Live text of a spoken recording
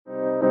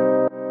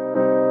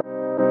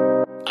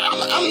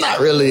I'm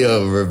not really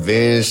a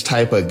revenge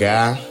type of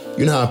guy.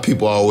 You know how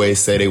people always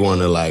say they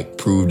want to like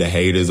prove the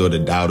haters or the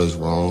doubters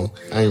wrong?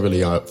 I ain't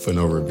really out for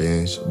no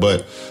revenge.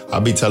 But I'll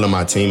be telling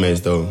my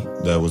teammates, though,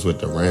 that was with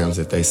the Rams,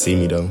 if they see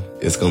me, though,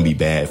 it's going to be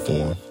bad for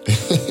them.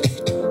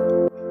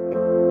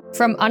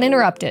 From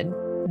Uninterrupted,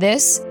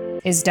 this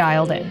is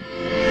Dialed In.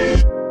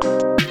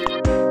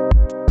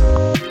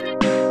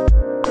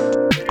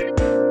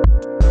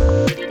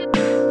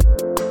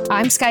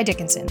 I'm Skye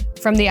Dickinson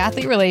from the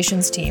Athlete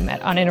Relations team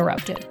at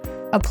Uninterrupted,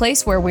 a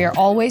place where we are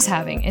always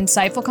having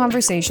insightful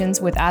conversations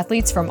with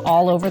athletes from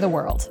all over the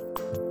world.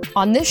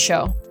 On this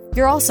show,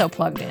 you're also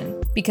plugged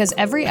in because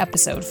every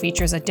episode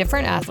features a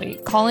different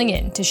athlete calling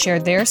in to share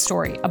their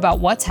story about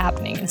what's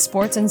happening in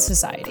sports and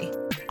society.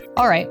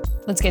 All right,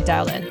 let's get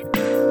dialed in.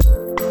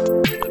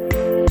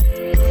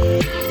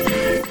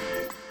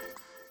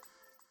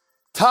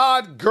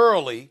 Todd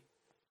Gurley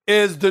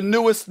is the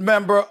newest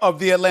member of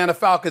the Atlanta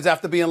Falcons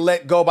after being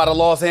let go by the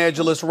Los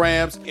Angeles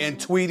Rams and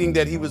tweeting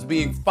that he was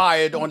being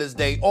fired on his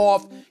day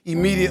off.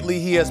 Immediately,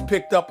 he has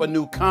picked up a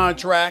new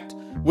contract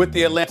with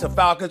the Atlanta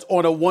Falcons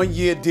on a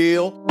one-year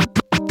deal.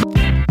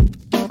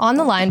 On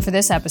the line for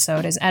this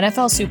episode is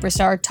NFL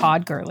superstar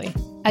Todd Gurley.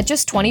 At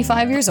just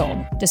 25 years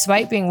old,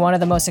 despite being one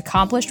of the most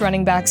accomplished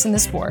running backs in the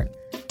sport,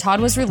 Todd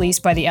was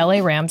released by the LA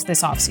Rams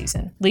this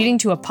offseason, leading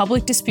to a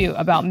public dispute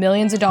about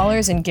millions of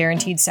dollars in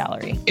guaranteed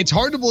salary. It's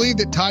hard to believe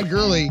that Todd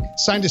Gurley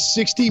signed a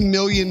 $60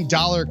 million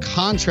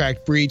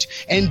contract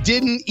breach and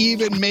didn't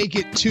even make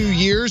it 2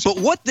 years. But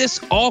what this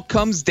all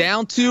comes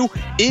down to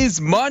is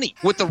money.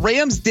 What the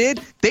Rams did,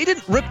 they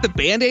didn't rip the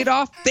Band-Aid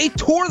off, they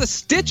tore the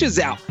stitches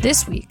out.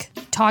 This week,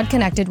 Todd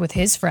connected with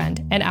his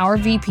friend and our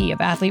VP of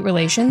Athlete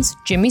Relations,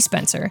 Jimmy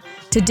Spencer,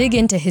 to dig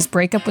into his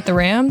breakup with the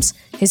Rams,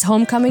 his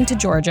homecoming to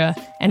Georgia,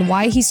 and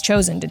why he's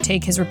chosen to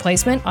take his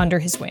replacement under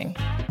his wing.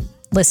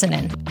 Listen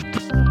in.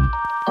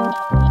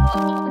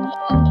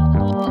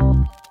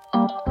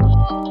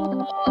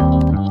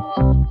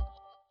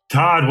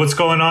 Todd, what's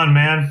going on,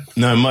 man?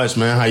 Not much,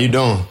 man. How you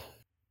doing?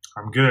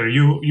 I'm good. Are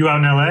you out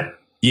in LA?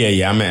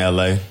 Yeah, I'm in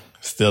LA.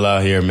 Still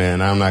out here, man.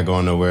 I'm not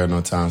going nowhere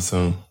no time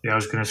soon. Yeah, I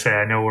was going to say,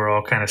 I know we're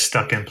all kind of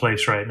stuck in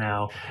place right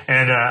now.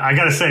 And I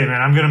got to say,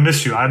 man, I'm going to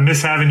miss you. I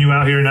miss having you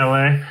out here in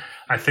LA.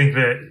 I think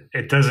that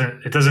it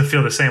doesn't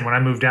feel the same. When I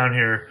moved down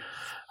here,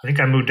 I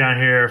think I moved down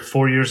here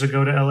 4 years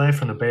ago to LA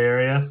from the Bay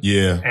Area.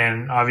 Yeah.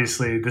 And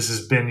obviously this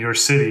has been your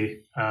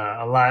city.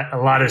 A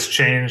lot has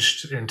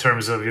changed in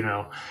terms of,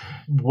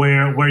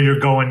 where you're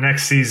going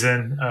next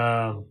season.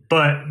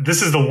 But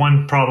this is the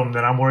one problem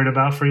that I'm worried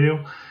about for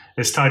you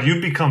is, Todd,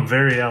 you've become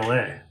very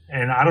LA.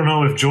 And I don't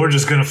know if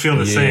Georgia's going to feel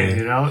the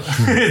same,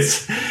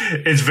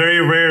 It's very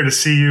rare to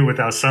see you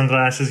without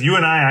sunglasses. You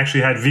and I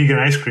actually had vegan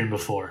ice cream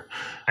before.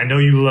 I know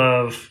you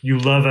love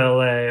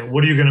LA.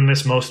 What are you going to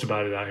miss most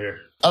about it out here?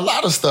 A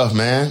lot of stuff,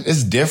 man.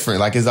 It's different.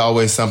 Like, it's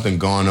always something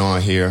going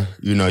on here.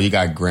 You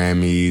got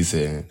Grammys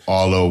and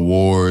all the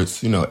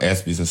awards,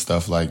 ESPYs and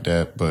stuff like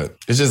that. But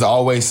it's just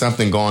always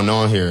something going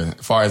on here.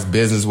 As far as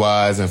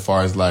business-wise and as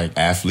far as, like,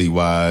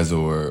 athlete-wise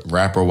or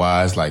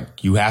rapper-wise,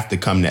 like, you have to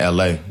come to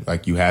LA.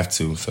 Like, you have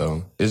to.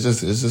 So it's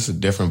just a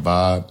different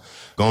vibe.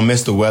 Gonna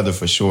miss the weather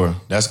for sure.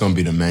 That's gonna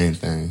be the main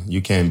thing.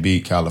 You can't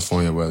beat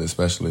California weather,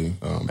 especially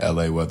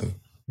LA weather.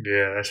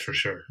 Yeah, that's for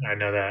sure. I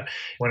know that.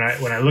 When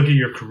I look at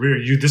your career,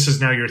 this is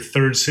now your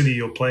third city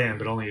you'll play in,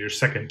 but only your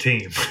second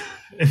team.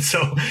 And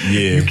so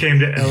you came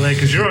to LA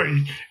because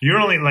you're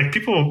only, like,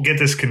 people get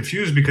this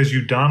confused because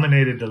you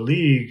dominated the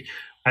league.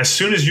 As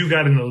soon as you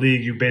got in the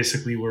league, you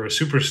basically were a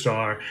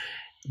superstar,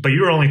 but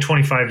you were only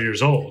 25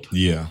 years old.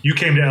 Yeah. You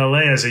came to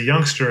LA as a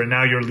youngster, and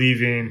now you're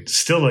leaving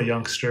still a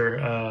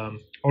youngster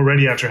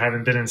already after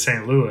having been in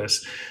St.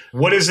 Louis.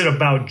 What is it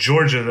about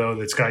Georgia, though,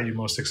 that's got you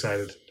most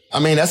excited? I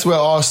mean, that's where it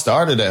all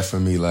started at for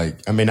me.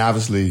 Like, I mean,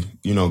 obviously,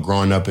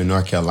 growing up in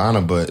North Carolina,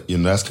 but,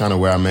 that's kind of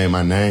where I made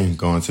my name,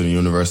 going to the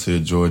University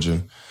of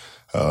Georgia,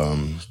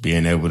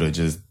 being able to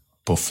just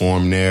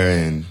perform there.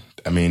 And,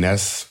 I mean,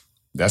 that's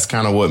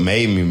kind of what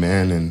made me,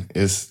 man. And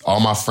it's all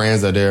my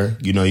friends are there.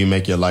 You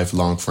make your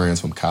lifelong friends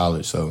from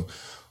college. So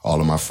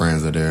all of my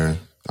friends are there.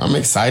 I'm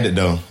excited,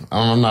 though.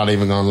 I'm not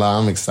even going to lie.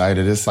 I'm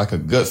excited. It's like a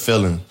good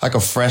feeling, like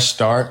a fresh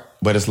start,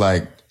 but it's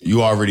like,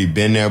 you already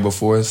been there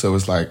before, so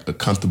it's like a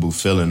comfortable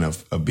feeling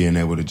of being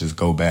able to just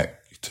go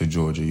back to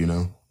Georgia,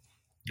 Yeah.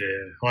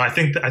 Well, I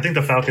think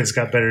the Falcons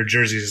got better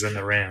jerseys than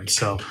the Rams,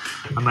 so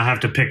I'm gonna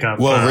have to pick up.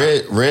 Well,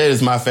 red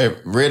is my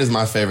favorite. Red is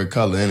my favorite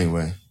color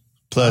anyway.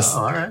 Plus,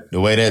 all right. the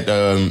way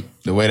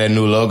that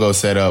new logo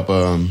set up,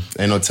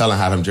 ain't no telling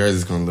how them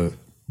jerseys gonna look.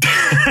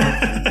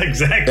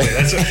 Exactly.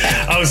 That's what,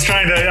 I was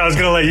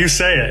gonna let you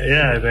say it.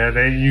 Yeah,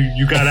 man.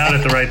 You got out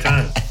at the right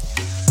time.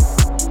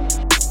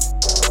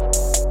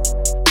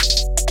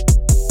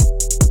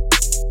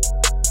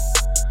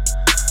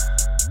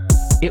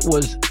 It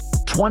was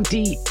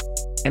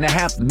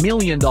 $20.5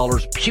 million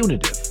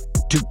punitive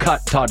to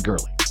cut Todd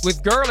Gurley.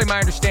 With Gurley, my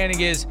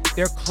understanding is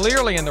they're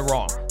clearly in the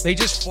wrong. They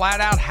just flat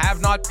out have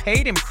not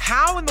paid him.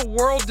 How in the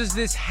world does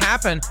this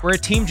happen where a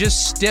team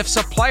just stiffs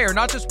a player,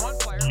 not just one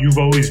player? You've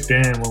always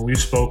been, when we've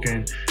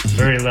spoken,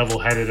 very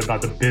level-headed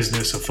about the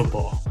business of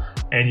football.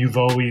 And you've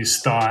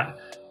always thought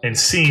and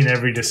seen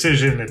every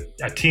decision that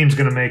a team's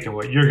going to make and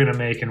what you're going to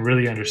make, and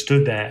really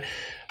understood that.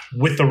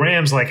 With the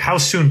Rams, like, how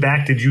soon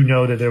back did you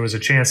know that there was a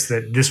chance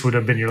that this would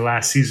have been your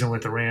last season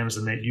with the Rams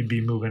and that you'd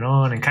be moving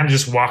on? And kind of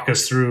just walk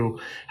us through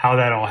how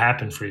that all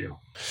happened for you.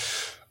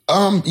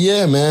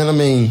 Yeah, man. I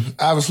mean,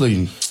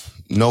 obviously,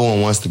 no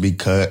one wants to be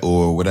cut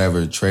or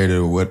whatever, traded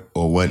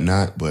or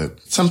whatnot. But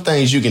some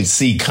things you can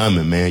see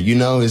coming, man. You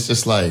know, it's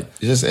just like,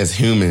 just as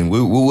human,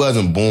 we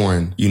wasn't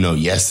born,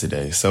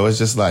 yesterday. So it's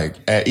just like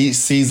at each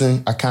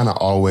season, I kind of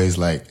always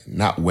like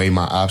not weigh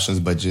my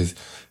options, but just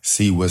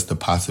see what's the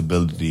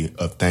possibility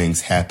of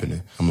things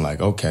happening. I'm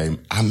like, okay,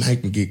 I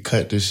might get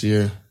cut this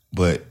year,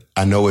 but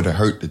I know it'll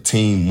hurt the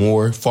team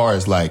more as far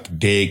as like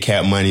dead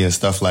cap money and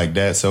stuff like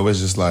that. So it's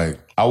just like,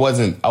 I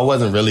wasn't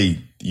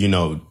really,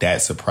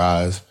 that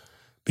surprised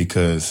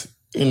because,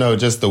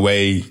 just the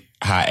way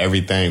how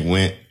everything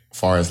went as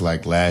far as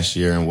like last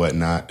year and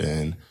whatnot.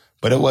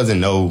 But it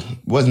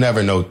was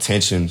never no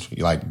tension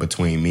like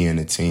between me and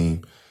the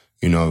team.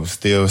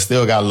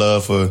 Still got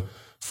love for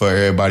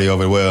everybody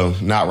over. Well,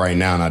 not right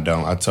now, and I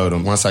don't. I told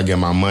them once I get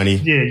my money.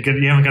 Yeah,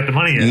 you haven't got the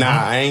money yet.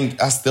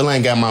 Nah, I still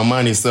ain't got my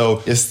money.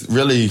 So it's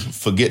really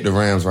forget the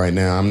Rams right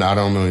now. I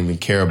don't even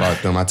care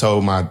about them. I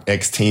told my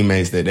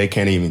ex-teammates that they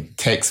can't even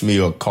text me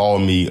or call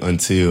me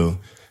until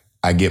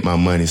I get my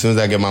money. As soon as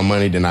I get my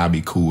money, then I'll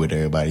be cool with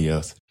everybody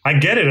else. I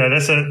get it.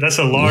 That's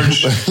a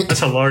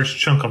large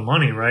chunk of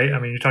money, right? I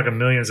mean, you're talking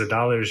millions of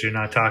dollars. You're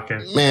not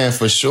talking, man,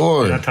 for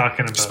sure. You're not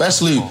talking about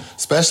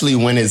especially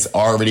when it's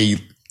already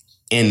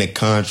in the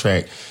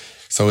contract.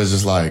 So it's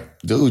just like,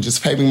 dude,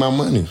 just pay me my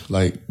money.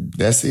 Like,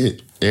 that's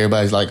it.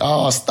 Everybody's like,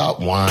 oh, stop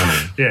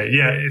whining.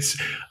 Yeah.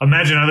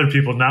 Imagine other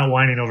people not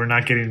whining over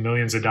not getting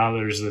millions of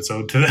dollars that's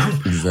owed to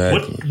them.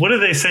 Exactly. What are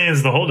they saying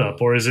is the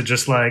holdup? Or is it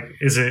just like,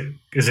 is it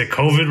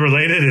COVID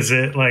related? Is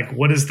it like,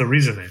 what is the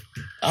reasoning?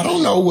 I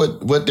don't know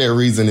what their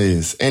reason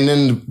is. And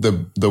then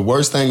the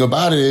worst thing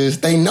about it is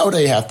they know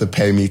they have to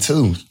pay me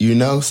too,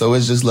 So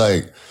it's just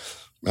like,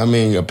 I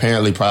mean,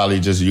 apparently probably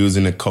just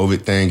using the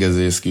COVID thing as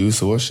an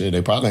excuse or shit.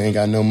 They probably ain't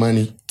got no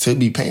money to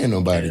be paying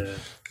nobody. Yeah.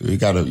 We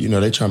gotta,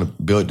 they trying to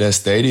build that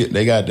stadium.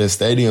 They got that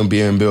stadium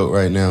being built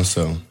right now.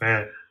 So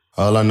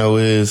all I know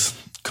is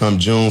come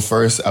June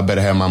 1st, I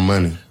better have my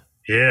money.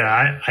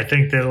 Yeah, I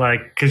think that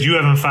because you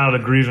haven't filed a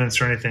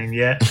grievance or anything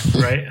yet,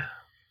 right?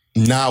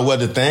 Nah, what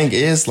the thing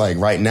is, like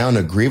right now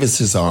the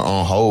grievances are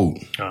on hold.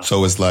 Oh.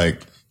 So it's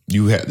like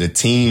the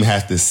team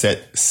has to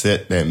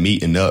set that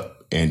meeting up.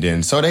 And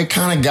then, so they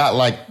kind of got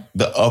like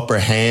the upper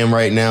hand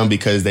right now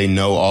because they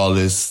know all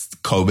this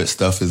COVID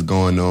stuff is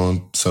going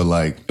on. So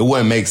like, it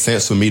wouldn't make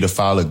sense for me to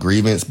file a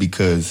grievance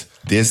because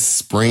this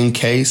spring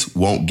case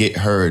won't get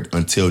heard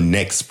until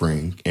next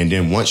spring. And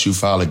then once you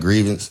file a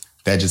grievance,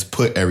 that just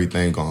put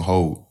everything on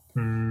hold.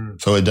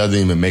 So it doesn't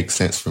even make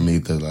sense for me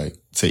to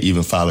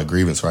even file a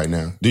grievance right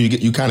now. Do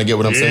you kind of get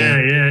what I'm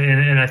saying?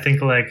 Yeah. And I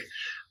think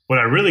what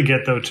I really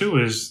get, though,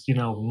 too, is,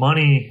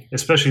 money,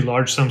 especially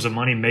large sums of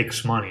money,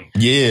 makes money.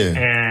 Yeah.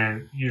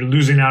 And you're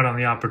losing out on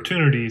the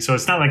opportunity. So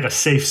it's not like a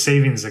safe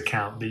savings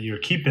account that you're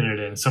keeping it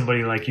in.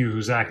 Somebody like you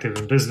who's active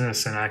in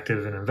business and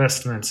active in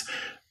investments,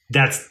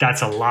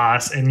 that's a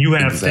loss. And you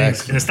have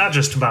things, and it's not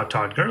just about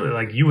Todd Gurley.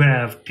 Like, you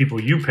have people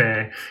you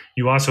pay.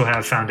 You also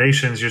have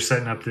foundations you're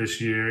setting up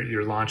this year,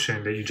 you're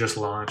launching, that you just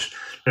launched.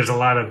 There's a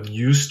lot of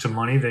use to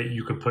money that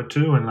you could put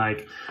to. And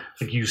like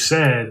you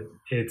said,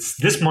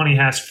 this money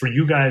has, for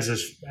you guys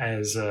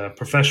as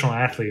professional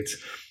athletes,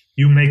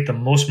 you make the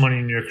most money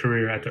in your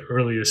career at the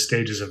earliest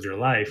stages of your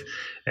life.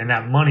 And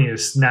that money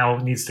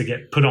needs to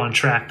get put on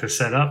track to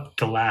set up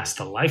to last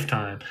a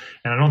lifetime.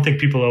 And I don't think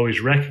people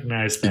always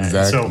recognize that.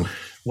 Exactly. So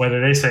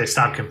whether they say,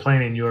 stop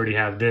complaining, you already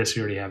have this,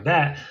 you already have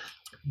that.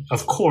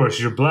 Of course,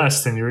 you're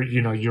blessed and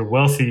you're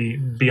wealthy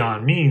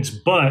beyond means,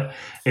 but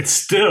it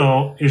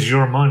still is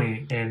your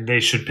money and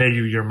they should pay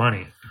you your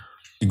money.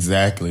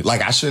 Exactly.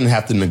 Like, I shouldn't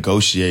have to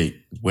negotiate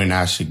when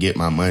I should get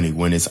my money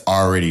when it's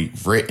already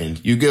written.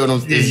 You get what I'm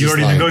saying? Yeah, you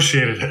already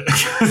negotiated it.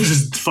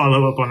 Just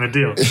follow up on the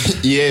deal.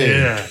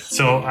 Yeah.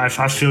 So I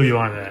feel you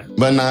on that.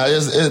 But nah,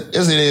 it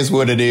is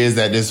what it is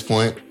at this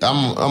point.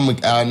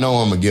 I know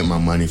I'm gonna get my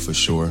money for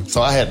sure.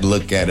 So I had to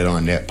look at it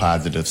on that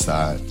positive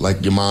side.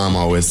 Like your mom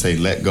always say,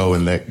 let go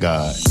and let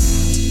God.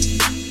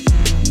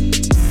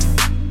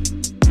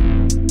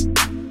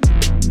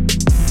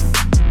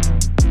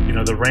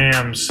 The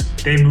Rams,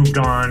 they moved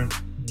on,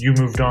 you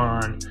moved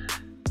on,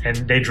 and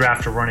they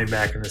draft a running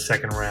back in the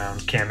second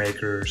round, Cam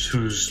Akers,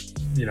 who's,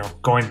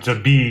 going to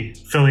be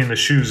filling the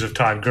shoes of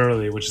Todd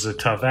Gurley, which is a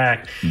tough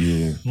act.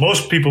 Yeah.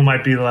 Most people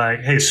might be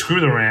like, hey, screw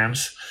the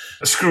Rams,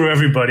 screw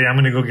everybody, I'm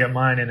going to go get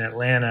mine in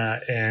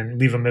Atlanta and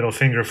leave a middle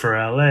finger for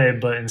LA.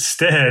 But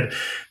instead,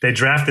 they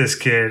draft this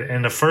kid,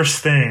 and the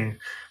first thing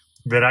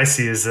that I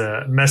see is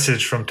a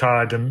message from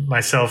Todd to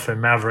myself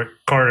and Maverick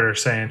Carter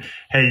saying,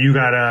 hey, you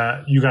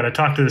gotta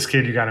talk to this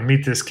kid. You got to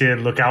meet this kid.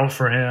 Look out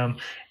for him.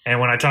 And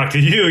when I talked to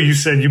you, you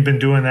said you've been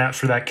doing that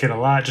for that kid a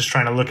lot, just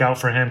trying to look out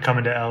for him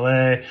coming to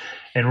LA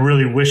and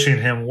really wishing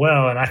him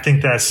well. And I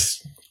think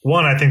that's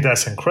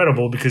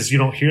incredible because you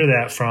don't hear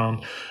that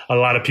from a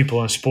lot of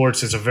people in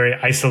sports. It's a very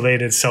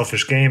isolated,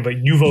 selfish game, but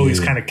you've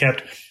always kind of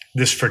kept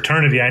this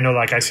fraternity. I know,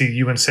 like I see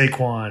you and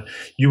Saquon,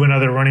 you and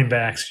other running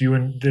backs,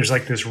 there's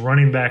like this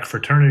running back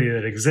fraternity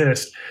that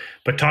exists.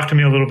 But talk to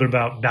me a little bit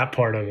about that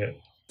part of it.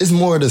 It's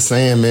more of the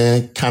same,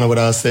 man. Kind of what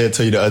I said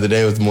to you the other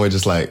day was more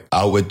just like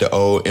out with the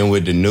old and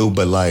with the new.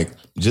 But like,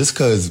 just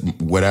because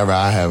whatever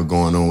I have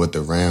going on with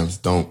the Rams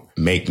don't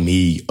make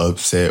me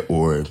upset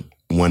or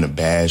want to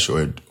bash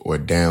or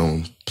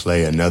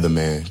downplay another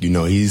man. You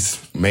know, he's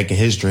making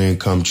his dream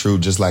come true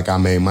just like I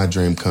made my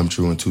dream come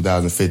true in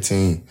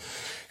 2015.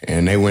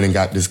 And they went and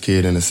got this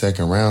kid in the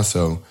second round.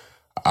 So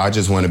I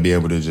just want to be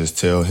able to just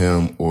tell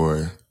him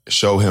or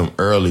show him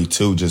early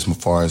too, just as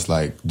far as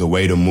like the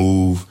way to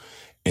move.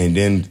 And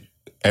then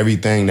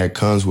everything that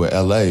comes with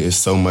LA is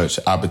so much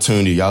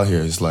opportunity out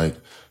here. It's like,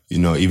 you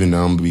know, even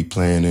though I'm going to be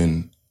playing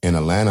in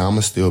Atlanta, I'm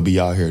going to still be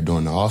out here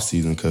during the off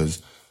season because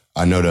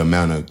I know the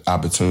amount of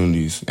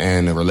opportunities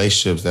and the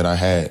relationships that I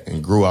had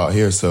and grew out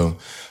here. So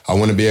I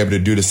want to be able to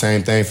do the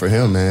same thing for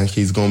him, man.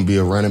 He's going to be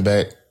a running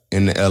back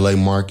in the LA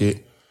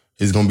market.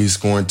 He's going to be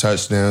scoring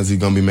touchdowns. He's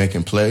going to be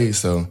making plays.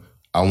 So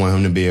I want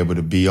him to be able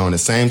to be on the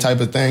same type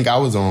of thing I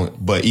was on,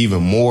 but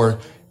even more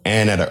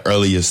and at an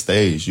earlier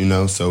stage, you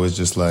know? So it's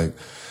just like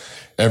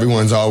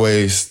everyone's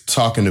always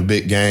talking the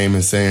big game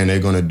and saying they're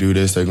going to do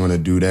this, they're going to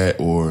do that,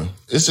 or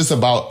it's just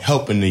about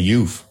helping the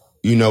youth,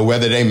 you know,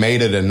 whether they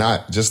made it or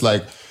not. Just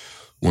like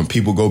when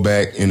people go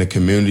back in the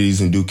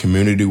communities and do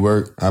community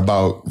work, how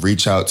about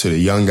reach out to the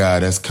young guy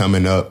that's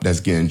coming up,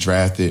 that's getting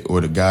drafted,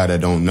 or the guy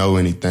that don't know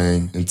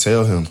anything and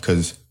tell him,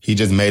 because he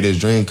just made his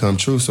dream come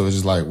true. So it's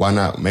just like, why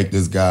not make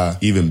this guy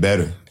even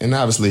better? And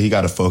obviously he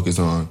got to focus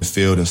on the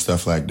field and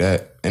stuff like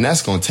that. And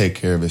that's going to take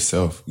care of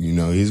itself. You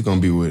know, he's going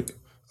to be with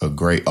a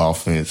great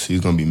offense.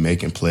 He's going to be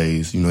making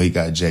plays. You know, he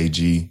got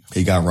JG,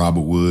 he got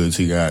Robert Woods,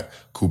 he got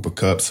Cooper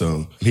Kupp.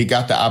 So he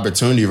got the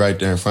opportunity right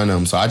there in front of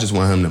him. So I just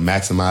want him to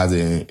maximize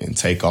it and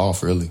take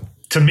off, really.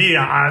 To me,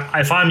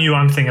 if I'm you,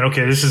 I'm thinking,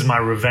 okay, this is my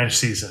revenge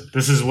season.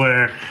 This is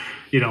where,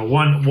 you know,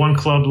 one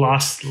club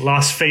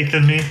lost faith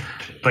in me,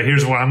 but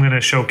here's where I'm going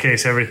to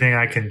showcase everything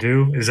I can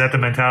do. Is that the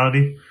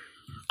mentality?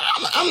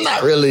 I'm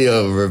not really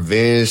a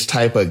revenge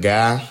type of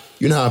guy.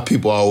 You know how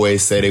people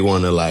always say they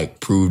want to like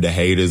prove the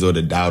haters or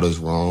the doubters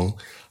wrong?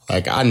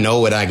 Like, I know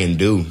what I can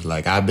do.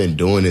 Like, I've been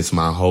doing this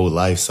my whole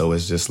life. So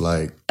it's just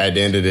like, at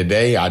the end of the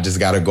day, I just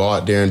got to go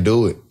out there and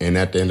do it. And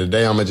at the end of the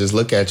day, I'm going to just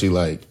look at you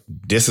like,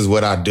 this is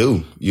what I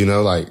do. You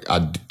know, like,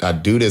 I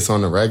do this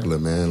on the regular,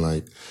 man.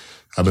 Like,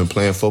 I've been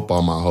playing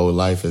football my whole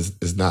life.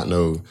 It's not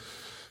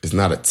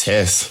a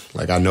test.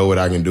 Like, I know what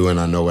I can do and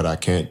I know what I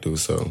can't do.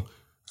 So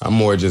I'm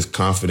more just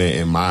confident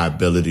in my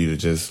ability to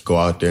just go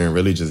out there and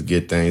really just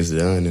get things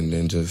done and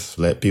then just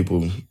let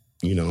people,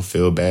 you know,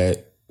 feel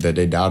bad that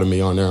they doubted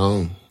me on their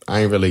own.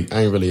 I ain't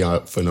really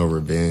out for no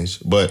revenge.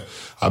 But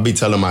I'll be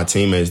telling my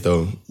teammates,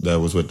 though, that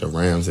was with the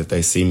Rams, if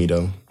they see me,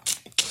 though,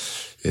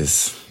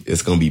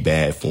 it's going to be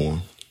bad for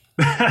them.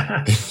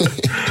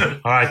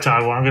 All right,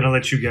 Todd. Well, I'm going to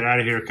let you get out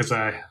of here because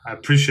I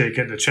appreciate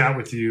getting to chat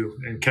with you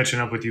and catching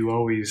up with you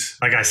always.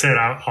 Like I said,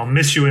 I'll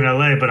miss you in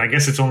LA, but I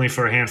guess it's only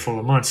for a handful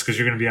of months because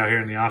you're going to be out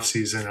here in the off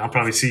season. I'll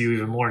probably see you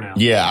even more now.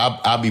 Yeah,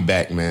 I'll be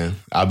back, man.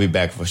 I'll be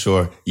back for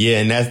sure. Yeah,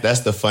 and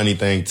that's the funny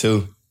thing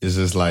too. It's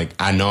just like,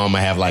 I know I'm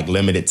going to have like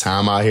limited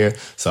time out here.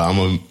 So I'm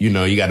going to, you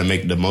know, you got to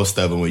make the most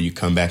of it when you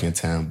come back in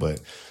town. But,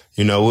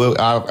 you know,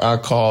 I'll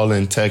call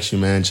and text you,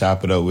 man,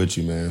 chop it up with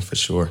you, man, for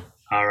sure.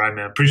 All right,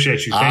 man.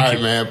 Appreciate you. Thank you. All right,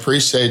 man.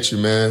 Appreciate you,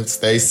 man.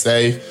 Stay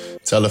safe.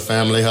 Tell the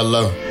family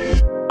hello.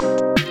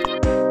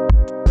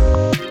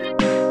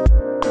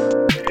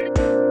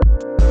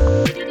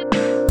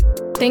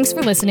 Thanks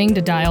for listening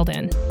to Dialed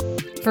In.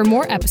 For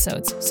more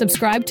episodes,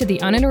 subscribe to the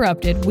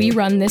Uninterrupted We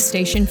Run This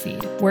Station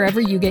feed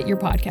wherever you get your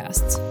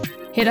podcasts.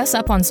 Hit us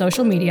up on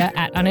social media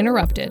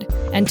 @Uninterrupted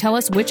and tell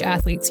us which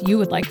athletes you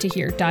would like to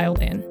hear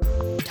dialed in.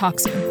 Talk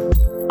soon.